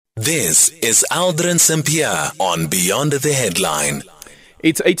This is Aldrin Sampear on Beyond the Headline.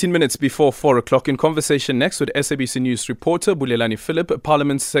 It's 18 minutes before 4 o'clock. In conversation next with SABC News reporter Bulelani Phillip,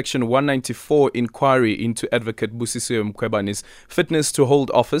 Parliament's Section 194 inquiry into Advocate Busisiwe Mkhwebane's fitness to hold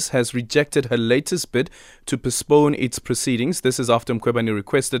office has rejected her latest bid to postpone its proceedings. This is after Mkhwebane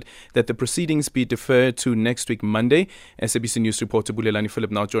requested that the proceedings be deferred to next week, Monday. SABC News reporter Bulelani Phillip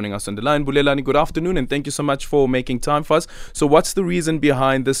now joining us on the line. Bulelani, good afternoon and thank you so much for making time for us. So what's the reason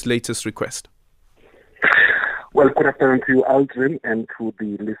behind this latest request? Well, good afternoon to you, Aldrin, and to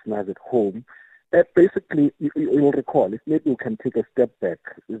the listeners at home. Basically, you will recall, if maybe you can take a step back,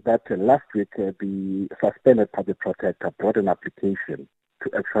 is that last week the suspended public protector brought an application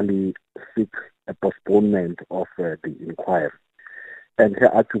to actually seek a postponement of the inquiry. And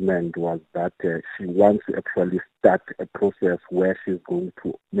her argument was that she wants to actually start a process where she's going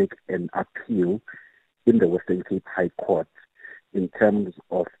to make an appeal in the Western Cape High Court in terms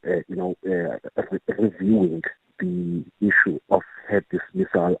of, reviewing the issue of her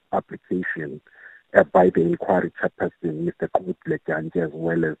dismissal application by the inquiry chairperson, Mr. Bulelani, as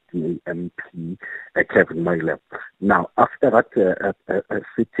well as the MP, Kevin Miller. Now, after that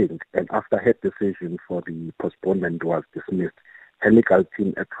sitting and after her decision for the postponement was dismissed, her legal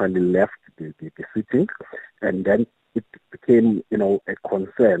team actually left the sitting, and then it became, a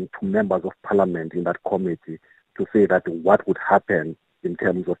concern to members of parliament in that committee to say that what would happen in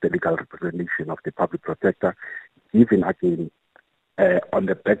terms of the legal representation of the public protector, given again on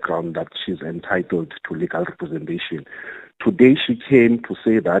the background that she's entitled to legal representation. Today she came to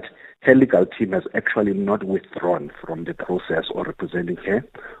say that her legal team has actually not withdrawn from the process or representing her,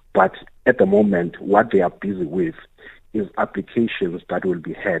 but at the moment what they are busy with is applications that will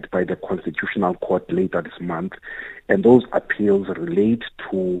be heard by the Constitutional Court later this month, and those appeals relate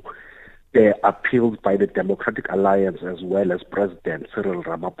to the appeals by the Democratic Alliance as well as President Cyril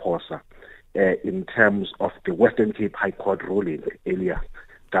Ramaphosa in terms of the Western Cape High Court ruling earlier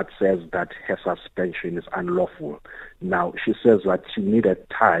that says that her suspension is unlawful. Now, she says that she needed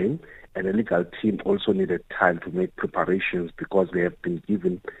time, and the legal team also needed time to make preparations because they have been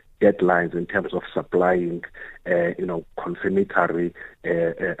given deadlines in terms of supplying, confirmatory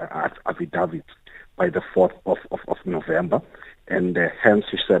affidavits by the 4th of November. And hence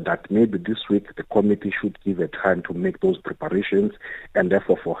she said that maybe this week the committee should give her time to make those preparations, and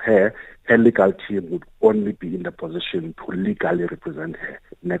therefore for her legal team would only be in the position to legally represent her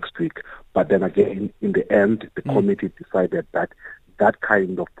next week. But then again, in the end, the committee decided that that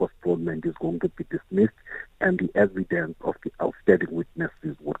kind of postponement is going to be dismissed and the evidence of the outstanding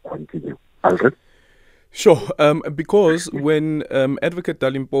witnesses would continue. Alfred? Sure, because when Advocate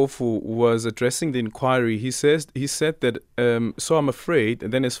Dalimpofu was addressing the inquiry, he said that, so I'm afraid,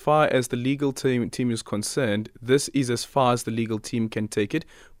 and then as far as the legal team is concerned, this is as far as the legal team can take it.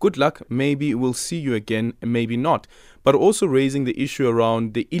 Good luck, maybe we'll see you again, maybe not. But also raising the issue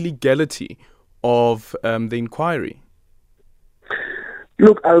around the illegality of the inquiry.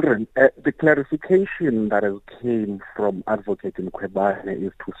 Look, Aldrin, the clarification that came from Advocate Mkhwebane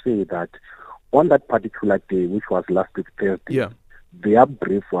is to say that on that particular day, which was last week Thursday, their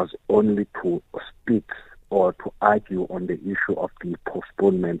brief was only to speak or to argue on the issue of the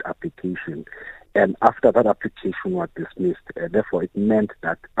postponement application. And after that application was dismissed, therefore it meant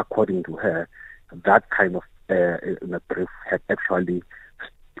that, according to her, that kind of brief had actually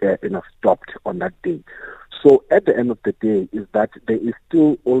stopped on that day. So at the end of the day is that there is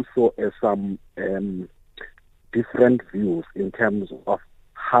still also some different views in terms of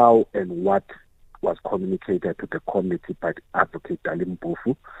how and what was communicated to the committee by Advocate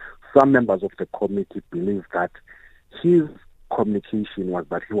Dalimpofu. Some members of the committee believe that his communication was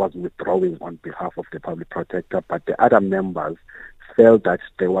that he was withdrawing on behalf of the public protector, but the other members felt that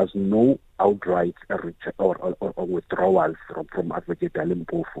there was no outright or withdrawal from Advocate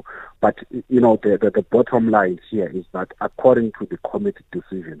Dalimpofu. But, the bottom line here is that according to the committee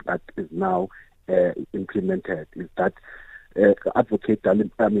decision that is now implemented, is that Advocate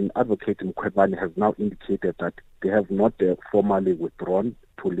Mkhwebane has now indicated that they have not formally withdrawn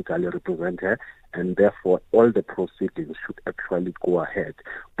to legally represent her, and therefore all the proceedings should actually go ahead.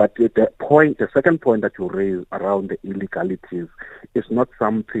 But the second point that you raised around the illegalities is not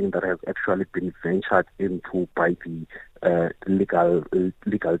something that has actually been ventured into by the legal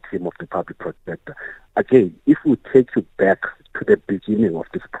team of the public protector. Again, if we take you back to the beginning of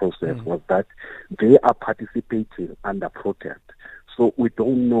this process, was that they are participating under protest. So we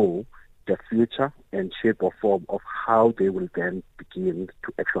don't know the future and shape or form of how they will then begin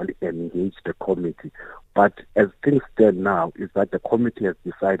to actually engage the committee. But as things stand now, is that the committee has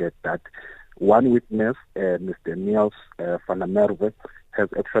decided that one witness, Mr. Niels van der Merwe, has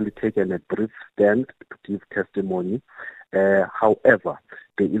actually taken a brief stand to give testimony. However,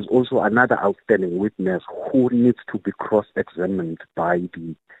 there is also another outstanding witness who needs to be cross-examined by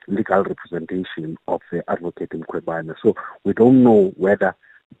the legal representation of Advocate Mkhwebane. So we don't know whether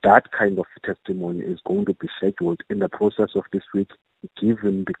that kind of testimony is going to be scheduled in the process of this week,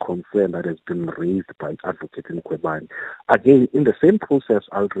 given the concern that has been raised by Advocate Mkhwebane. Again, in the same process,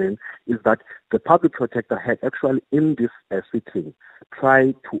 Aldrin, is that the public protector had actually, in this sitting,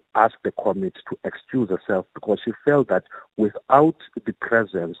 tried to ask the committee to excuse herself because she felt that without the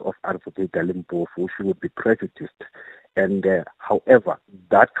presence of Advocate Dalimpofu, she would be prejudiced. And however,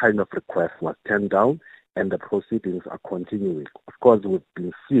 that kind of request was turned down, and the proceedings are continuing. Of course, we've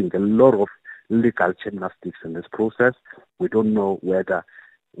been seeing a lot of legal gymnastics in this process. We don't know whether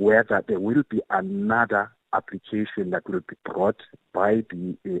there will be another application that will be brought by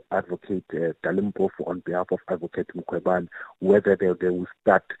the Advocate Dalimpofu on behalf of Advocate Mkhwebane, whether they will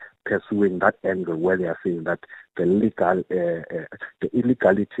start pursuing that angle where they are saying that the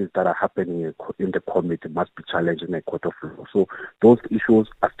illegalities that are happening in the committee must be challenged in a court of law. So those issues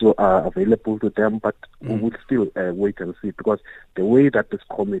are still available to them, but we will still wait and see, because the way that this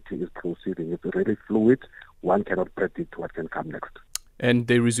committee is proceeding is really fluid. One cannot predict what can come next. And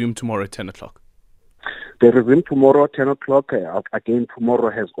they resume tomorrow at 10 o'clock. They resume tomorrow at 10 o'clock. Again, tomorrow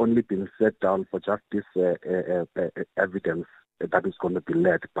has only been set down for just this evidence that is going to be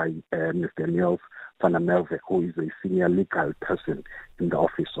led by Mr. Niels van der Merwe, who is a senior legal person in the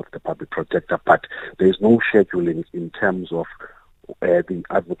Office of the Public Protector. But there is no scheduling in terms of the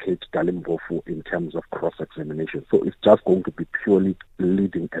Advocate Dalimpofu in terms of cross-examination. So it's just going to be purely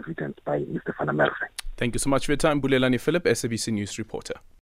leading evidence by Mr. van der Merwe. Thank you so much for your time, Bulelani Phillip, SABC News reporter.